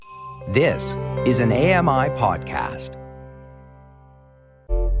This is an AMI podcast.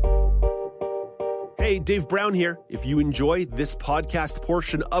 Hey, Dave Brown here. If you enjoy this podcast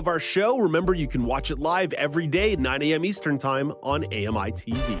portion of our show, remember you can watch it live every day at 9 a.m. Eastern Time on AMI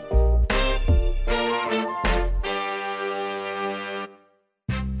TV.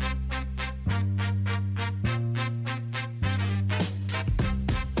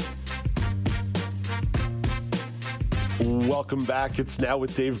 Welcome back. It's Now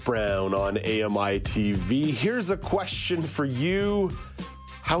with Dave Brown on AMI TV. Here's a question for you.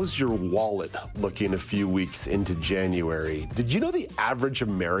 How's your wallet looking a few weeks into January? Did you know the average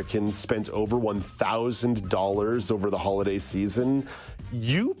American spent over $1,000 over the holiday season?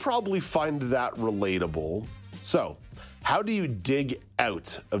 You probably find that relatable. So, how do you dig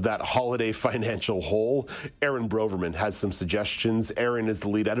out of that holiday financial hole? Aaron Broverman has some suggestions. Aaron is the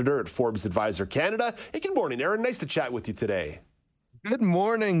lead editor at Forbes Advisor Canada. Hey, good morning, Aaron. Nice to chat with you today. Good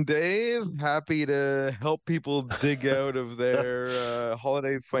morning, Dave. Happy to help people dig out of their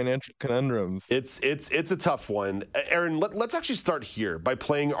holiday financial conundrums. It's a tough one. Aaron, let's actually start here by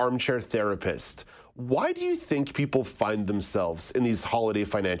playing armchair therapist. Why do you think people find themselves in these holiday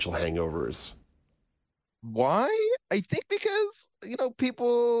financial hangovers? Why? I think because,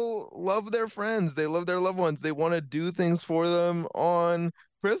 people love their friends. They love their loved ones. They want to do things for them on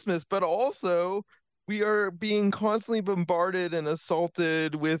Christmas, but also we are being constantly bombarded and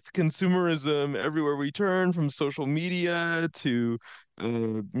assaulted with consumerism everywhere we turn, from social media to,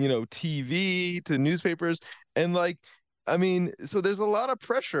 TV to newspapers. And so there's a lot of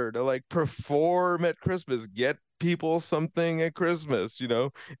pressure to perform at Christmas, get people something at Christmas.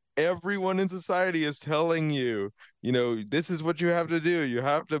 Everyone in society is telling you, this is what you have to do. You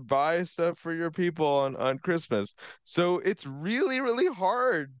have to buy stuff for your people on Christmas. So it's really, really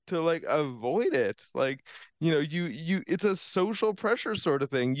hard to avoid it. It's a social pressure sort of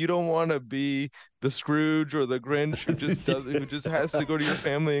thing. You don't want to be the Scrooge or the Grinch who just has to go to your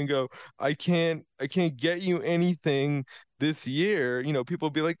family and go, I can't get you anything this year. People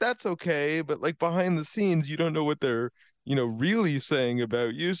be like, that's okay, but behind the scenes, you don't know what they're really saying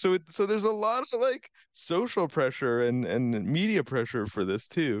about you. So there's a lot of social pressure and media pressure for this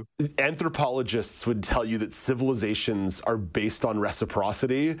too. Anthropologists would tell you that civilizations are based on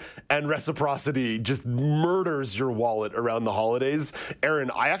reciprocity, and reciprocity just murders your wallet around the holidays. Aaron,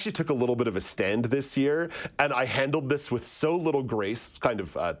 I actually took a little bit of a stand this year, and I handled this with so little grace, kind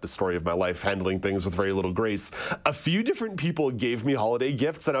of the story of my life, handling things with very little grace. A few different people gave me holiday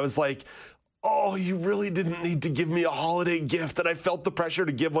gifts, and I was like, oh, you really didn't need to give me a holiday gift. And I felt the pressure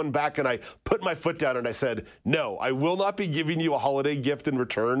to give one back, and I put my foot down and I said, no, I will not be giving you a holiday gift in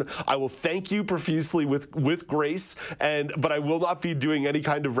return. I will thank you profusely with grace, but I will not be doing any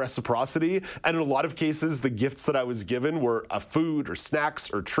kind of reciprocity. And in a lot of cases, the gifts that I was given were food or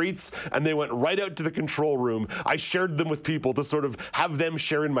snacks or treats, and they went right out to the control room. I shared them with people to sort of have them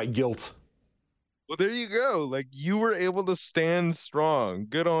share in my guilt. Well, there you go. You were able to stand strong.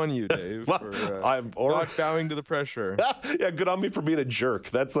 Good on you, Dave, for not bowing to the pressure. Yeah, good on me for being a jerk.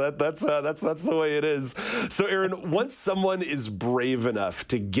 That's the way it is. So, Aaron, once someone is brave enough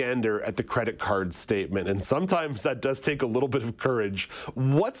to gander at the credit card statement, and sometimes that does take a little bit of courage,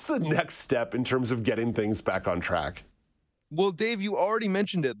 what's the next step in terms of getting things back on track? Well, Dave, you already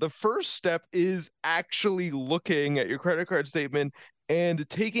mentioned it. The first step is actually looking at your credit card statement and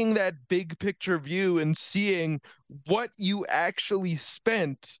taking that big picture view and seeing what you actually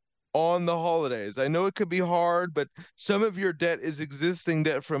spent on the holidays. I know it could be hard, but some of your debt is existing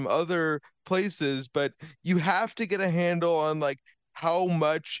debt from other places, but you have to get a handle on how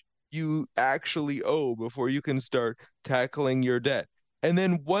much you actually owe before you can start tackling your debt. And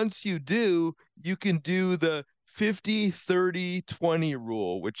then once you do, you can do the 50-30-20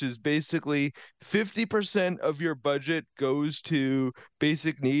 rule, which is basically 50% of your budget goes to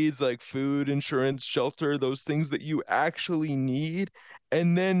basic needs like food, insurance, shelter, those things that you actually need.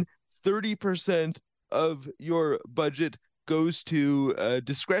 And then 30% of your budget goes to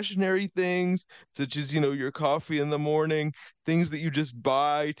discretionary things, such as, your coffee in the morning, things that you just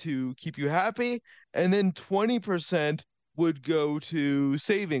buy to keep you happy. And then 20% would go to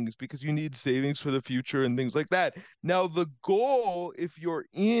savings because you need savings for the future and things like that. Now, the goal, if you're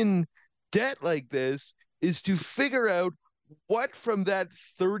in debt like this, is to figure out what from that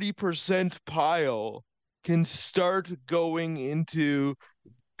 30% pile can start going into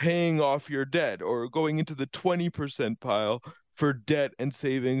paying off your debt, or going into the 20% pile for debt and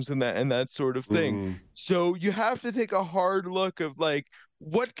savings and that sort of thing. So you have to take a hard look of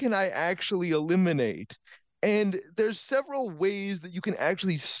what can I actually eliminate? And there's several ways that you can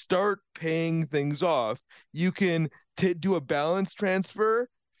actually start paying things off. You can do a balance transfer,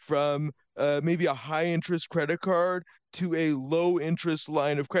 from maybe a high interest credit card to a low interest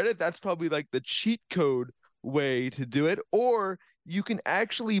line of credit. That's probably like the cheat code way to do it. Or you can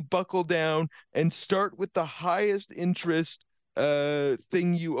actually buckle down and start with the highest interest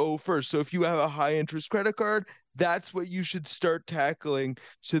thing you owe first. So if you have a high interest credit card, that's what you should start tackling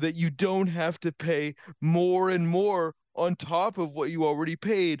so that you don't have to pay more and more on top of what you already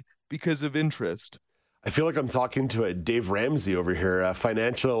paid because of interest. I feel like I'm talking to a Dave Ramsey over here, a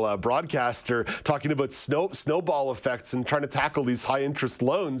financial broadcaster, talking about snowball effects and trying to tackle these high interest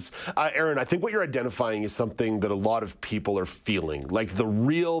loans. Aaron, I think what you're identifying is something that a lot of people are feeling, like the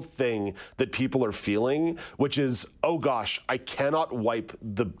real thing that people are feeling, which is, oh gosh, I cannot wipe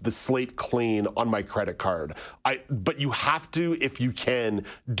the slate clean on my credit card. But you have to, if you can,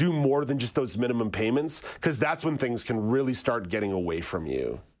 do more than just those minimum payments, because that's when things can really start getting away from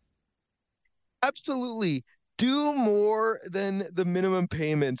you. Absolutely. Do more than the minimum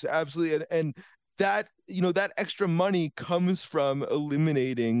payments. Absolutely. And that, that extra money comes from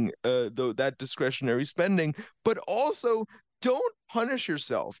eliminating that discretionary spending, but also don't punish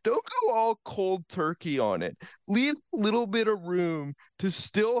yourself. Don't go all cold turkey on it. Leave a little bit of room to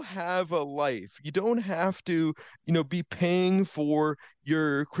still have a life. You don't have to, be paying for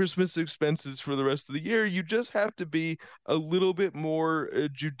your Christmas expenses for the rest of the year. You just have to be a little bit more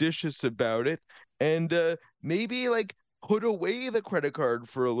judicious about it, and maybe like put away the credit card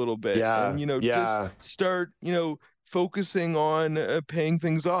for a little bit, and just start focusing on paying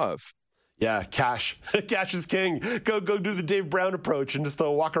things off. Yeah, cash. Cash is king. Go do the Dave Brown approach and just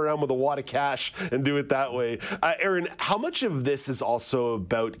walk around with a wad of cash and do it that way. Aaron, how much of this is also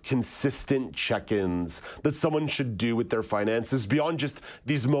about consistent check-ins that someone should do with their finances beyond just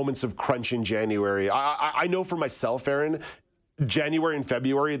these moments of crunch in January? I know for myself, Aaron, January and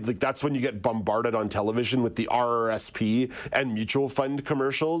February, like that's when you get bombarded on television with the RRSP and mutual fund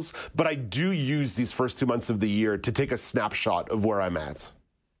commercials. But I do use these first 2 months of the year to take a snapshot of where I'm at.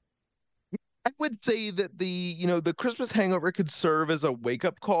 I would say that the Christmas hangover could serve as a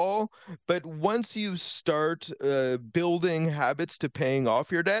wake-up call, but once you start building habits to paying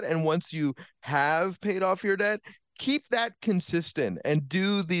off your debt, and once you have paid off your debt, keep that consistent and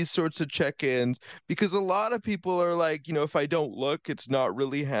do these sorts of check-ins, because a lot of people are like, if I don't look, it's not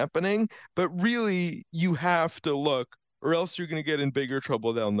really happening, but really you have to look, or else you're going to get in bigger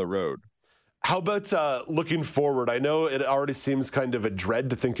trouble down the road. How about looking forward? I know it already seems kind of a dread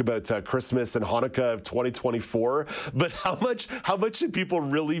to think about Christmas and Hanukkah of 2024, but how much should people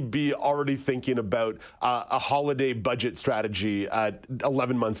really be already thinking about a holiday budget strategy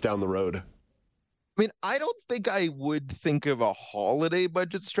 11 months down the road? I mean, I don't think I would think of a holiday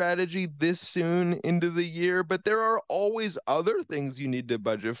budget strategy this soon into the year, but there are always other things you need to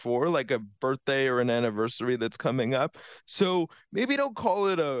budget for, like a birthday or an anniversary that's coming up. So maybe don't call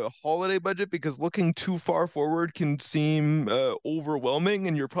it a holiday budget, because looking too far forward can seem overwhelming,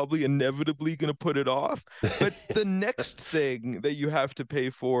 and you're probably inevitably going to put it off. But the next thing that you have to pay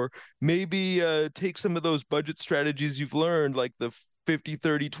for, maybe take some of those budget strategies you've learned, like the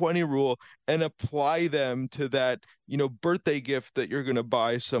 50-30-20 rule, and apply them to that, birthday gift that you're going to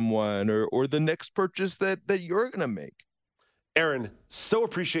buy someone, or the next purchase that you're going to make. Aaron, so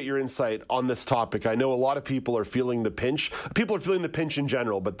appreciate your insight on this topic. I know a lot of people are feeling the pinch. People are feeling the pinch in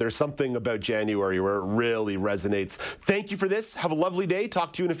general, but there's something about January where it really resonates. Thank you for this. Have a lovely day.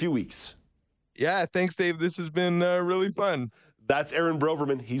 Talk to you in a few weeks. Yeah, thanks, Dave. This has been really fun. That's Aaron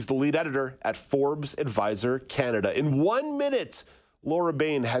Broverman. He's the lead editor at Forbes Advisor Canada. In 1 minute, Laura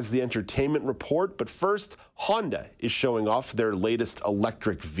Bain has the entertainment report, but first, Honda is showing off their latest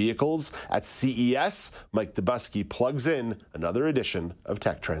electric vehicles at CES. Mike Dubusky plugs in another edition of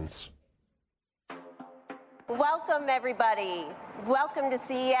Tech Trends. Welcome, everybody. Welcome to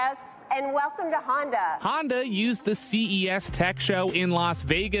CES. And welcome to Honda. Honda used the CES Tech Show in Las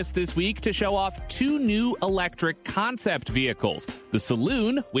Vegas this week to show off 2 new electric concept vehicles. The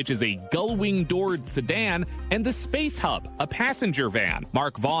Saloon, which is a gull-wing doored sedan, and the Space Hub, a passenger van.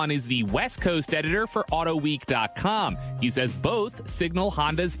 Mark Vaughn is the West Coast editor for AutoWeek.com. He says both signal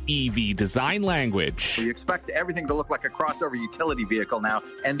Honda's EV design language. You expect everything to look like a crossover utility vehicle now,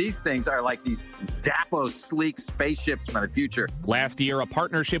 and these things are like these daplo, sleek spaceships from the future. Last year, a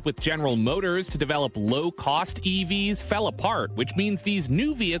partnership with General Motors to develop low-cost EVs fell apart, which means these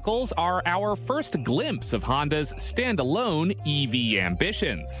new vehicles are our first glimpse of Honda's standalone EV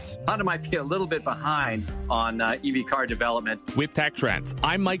ambitions. Honda might be a little bit behind on EV car development. With Tech Trends,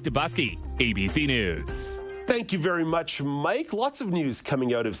 I'm Mike Dubusky, ABC News. Thank you very much, Mike. Lots of news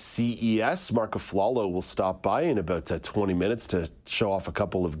coming out of CES. Marco Flalo will stop by in about 20 minutes to show off a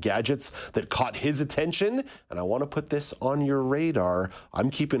couple of gadgets that caught his attention. And I want to put this on your radar. I'm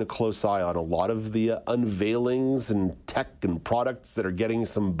keeping a close eye on a lot of the unveilings and tech and products that are getting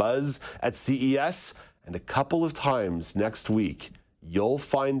some buzz at CES. And a couple of times next week, you'll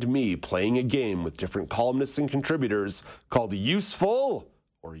find me playing a game with different columnists and contributors called Useful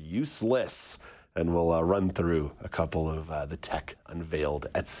or Useless. And we'll run through a couple of the tech unveiled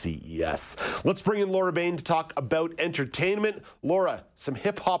at CES. Let's bring in Laura Bain to talk about entertainment. Laura, some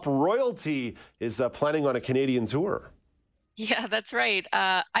hip-hop royalty is planning on a Canadian tour. Yeah, that's right.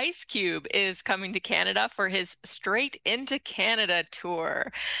 Ice Cube is coming to Canada for his Straight into Canada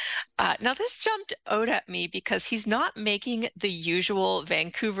tour. Now, this jumped out at me because he's not making the usual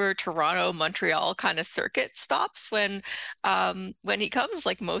Vancouver, Toronto, Montreal kind of circuit stops when he comes,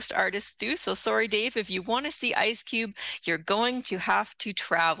 like most artists do. So sorry, Dave, if you want to see Ice Cube, you're going to have to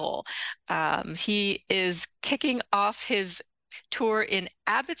travel. He is kicking off his tour in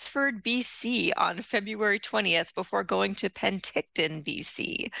Abbotsford, BC on February 20th before going to Penticton,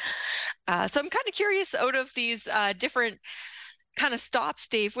 BC. So I'm kind of curious, out of these different kind of stops,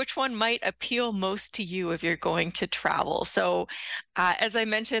 Dave, which one might appeal most to you if you're going to travel? So as I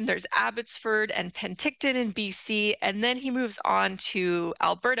mentioned, there's Abbotsford and Penticton in BC, and then he moves on to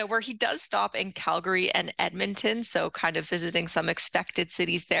Alberta, where he does stop in Calgary and Edmonton, so kind of visiting some expected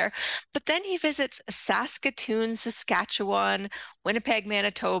cities there. But then he visits Saskatoon, Saskatchewan, Winnipeg,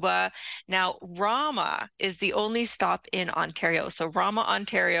 Manitoba. Now, Rama is the only stop in Ontario. So Rama,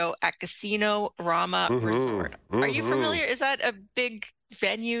 Ontario at Casino Rama Resort. Are you familiar? Is that a big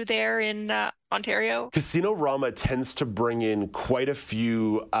venue there in Ontario? Casino Rama tends to bring in quite a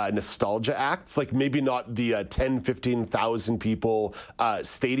few nostalgia acts, like maybe not the 10, 15,000 people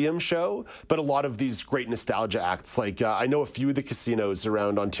stadium show, but a lot of these great nostalgia acts. Like I know a few of the casinos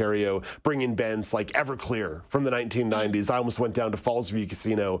around Ontario bring in bands like Everclear from the 1990s. I almost went down to Fallsview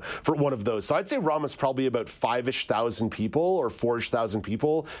Casino for one of those. So I'd say Rama's probably about 5,000 people or 4,000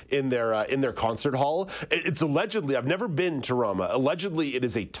 people in their concert hall. It's allegedly, I've never been to Rama, allegedly it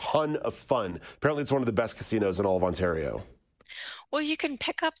is a ton of fun. Apparently, it's one of the best casinos in all of Ontario. Well, you can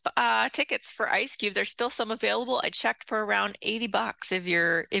pick up tickets for Ice Cube. There's still some available. I checked for around $80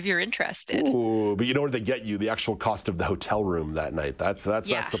 if you're interested. Ooh, but you know where they get you? The actual cost of the hotel room that night. That's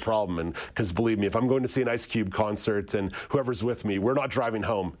the problem. And because believe me, if I'm going to see an Ice Cube concert and whoever's with me, we're not driving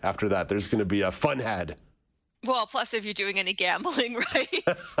home after that. There's going to be a fun had. Well, plus if you're doing any gambling, right?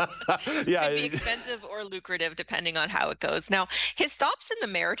 Yeah. It'd be expensive or lucrative depending on how it goes. Now, his stops in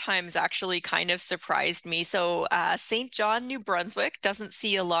the Maritimes actually kind of surprised me. So St. John, New Brunswick doesn't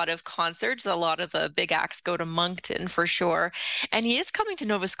see a lot of concerts. A lot of the big acts go to Moncton for sure. And he is coming to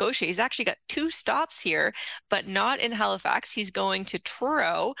Nova Scotia. He's actually got 2 stops here, but not in Halifax. He's going to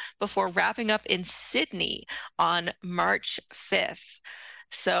Truro before wrapping up in Sydney on March 5th.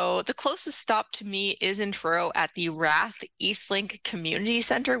 So the closest stop to me is in Truro at the Rath Eastlink Community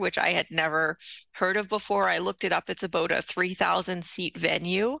Center, which I had never heard of before. I looked it up. It's about a 3,000 seat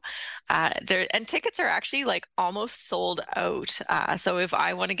venue. And tickets are actually like almost sold out. So if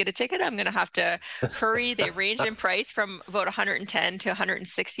I want to get a ticket, I'm going to have to hurry. They range in price from about $110 to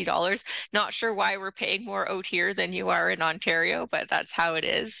 $160. Not sure why we're paying more out here than you are in Ontario, but that's how it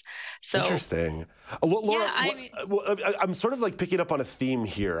is. So interesting. Laura, yeah, I'm sort of like picking up on a theme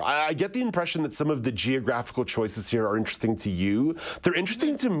here. I get the impression that some of the geographical choices here are interesting to you. They're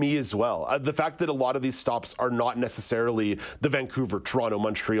interesting to me as well. The fact that a lot of these stops are not necessarily the Vancouver, Toronto,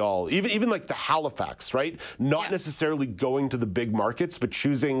 Montreal, even like the Halifax, right? Not necessarily going to the big markets, but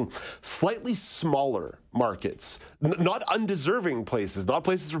choosing slightly smaller markets, not undeserving places, not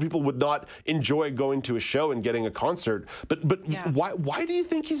places where people would not enjoy going to a show and getting a concert. But why do you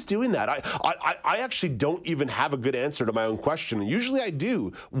think he's doing that? I actually don't even have a good answer to my own question. And usually I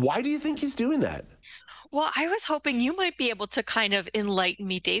do. Why do you think he's doing that? Well, I was hoping you might be able to kind of enlighten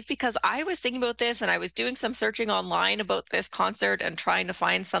me, Dave, because I was thinking about this and I was doing some searching online about this concert and trying to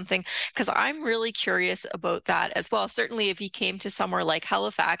find something because I'm really curious about that as well. Certainly, if he came to somewhere like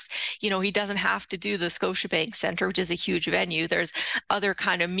Halifax, he doesn't have to do the Scotiabank Centre, which is a huge venue. There's other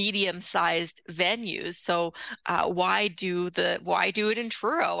kind of medium-sized venues. So why do it in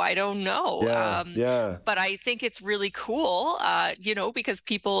Truro? I don't know. But I think it's really cool, because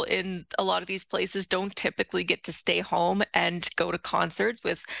people in a lot of these places don't typically get to stay home and go to concerts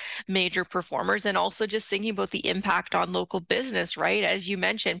with major performers, and also just thinking about the impact on local business, right? As you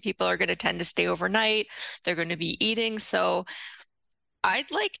mentioned, people are going to tend to stay overnight. They're going to be eating. So I'd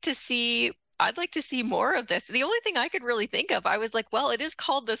like to see I'd like to see more of this. The only thing I could really think of, I was like, well, it is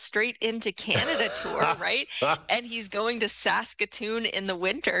called the Straight into Canada tour, right? And he's going to Saskatoon in the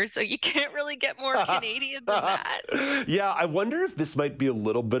winter, so you can't really get more Canadian than that. Yeah, I wonder if this might be a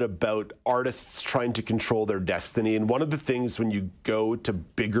little bit about artists trying to control their destiny. And one of the things when you go to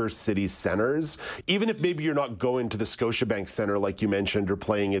bigger city centers, even if maybe you're not going to the Scotiabank Center like you mentioned, or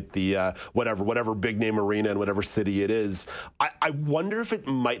playing at the whatever big name arena in whatever city it is, I wonder if it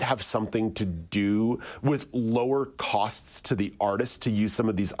might have something to do with lower costs to the artist to use some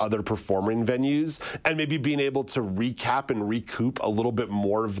of these other performing venues, and maybe being able to recap and recoup a little bit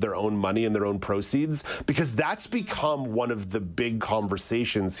more of their own money and their own proceeds, because that's become one of the big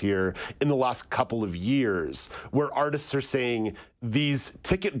conversations here in the last couple of years, where artists are saying these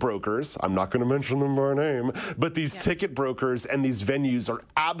ticket brokers, I'm not going to mention them by name, but these ticket brokers and these venues are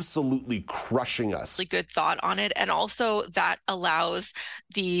absolutely crushing us. Good thought on it. And also that allows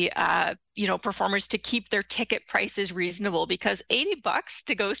the performers to keep their ticket prices reasonable, because $80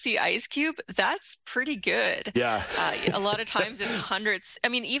 to go see Ice Cube, that's pretty good. Yeah. A lot of times it's hundreds. I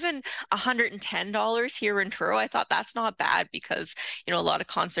mean, even $110 here in Truro, I thought that's not bad, because, a lot of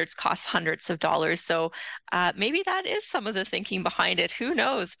concerts cost hundreds of dollars. So maybe that is some of the thinking behind it. Who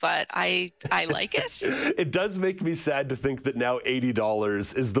knows? But I like it. It does make me sad to think that now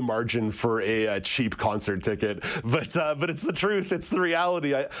 $80 is the margin for a cheap concert ticket. But it's the truth. It's the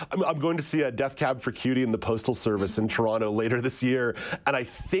reality. I'm going to see a Death Cab for Cutie in the Postal Service in Toronto later this year, and I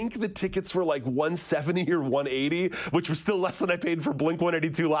think the tickets were like $170 or $180, which was still less than I paid for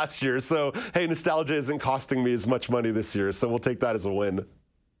Blink-182 last year. So hey, nostalgia isn't costing me as much money this year, so we'll take that as a win.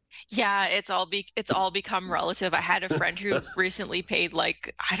 Yeah, it's all become relative. I had a friend who recently paid $600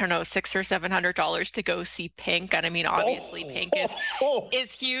 or $700 to go see Pink, and I mean, obviously Pink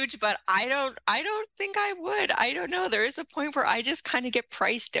is huge, but I don't think I would. I don't know. There is a point where I just kind of get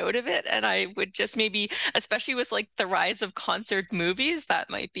priced out of it, and I would just maybe, especially with the rise of concert movies, that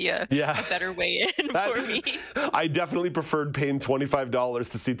might be a better way in for me. I definitely preferred paying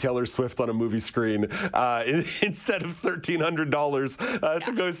 $25 to see Taylor Swift on a movie screen instead of $1,300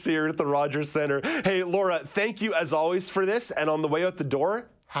 to go see her at the Rogers Centre. Hey, Laura, thank you as always for this. And on the way out the door,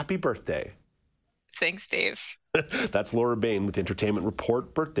 happy birthday. Thanks, Dave. That's Laura Bain with Entertainment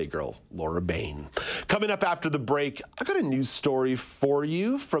Report. Birthday girl, Laura Bain. Coming up after the break, I got a news story for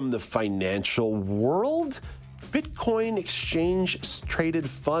you from the financial world. Bitcoin exchange-traded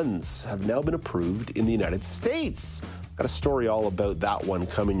funds have now been approved in the United States. Got a story all about that one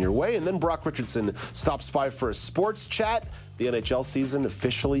coming your way. And then Brock Richardson stops by for a sports chat. The NHL season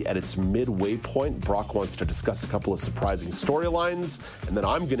officially at its midway point. Brock wants to discuss a couple of surprising storylines. And then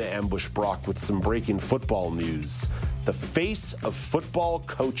I'm going to ambush Brock with some breaking football news. The face of football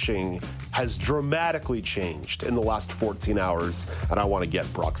coaching has dramatically changed in the last 14 hours. And I want to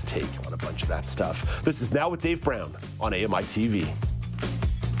get Brock's take on a bunch of that stuff. This is Now with Dave Brown on AMI TV.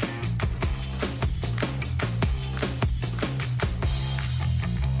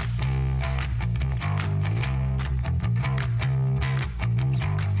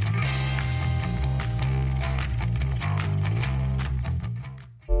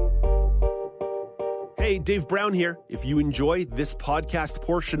 Hey, Dave Brown here. If you enjoy this podcast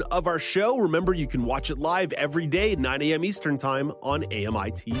portion of our show, remember you can watch it live every day at 9 a.m. Eastern Time on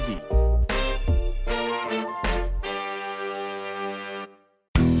AMI TV.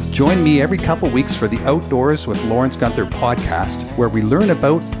 Join me every couple weeks for the Outdoors with Lawrence Gunther podcast, where we learn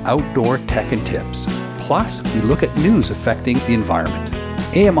about outdoor tech and tips. Plus, we look at news affecting the environment.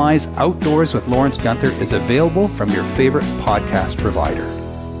 AMI's Outdoors with Lawrence Gunther is available from your favorite podcast provider.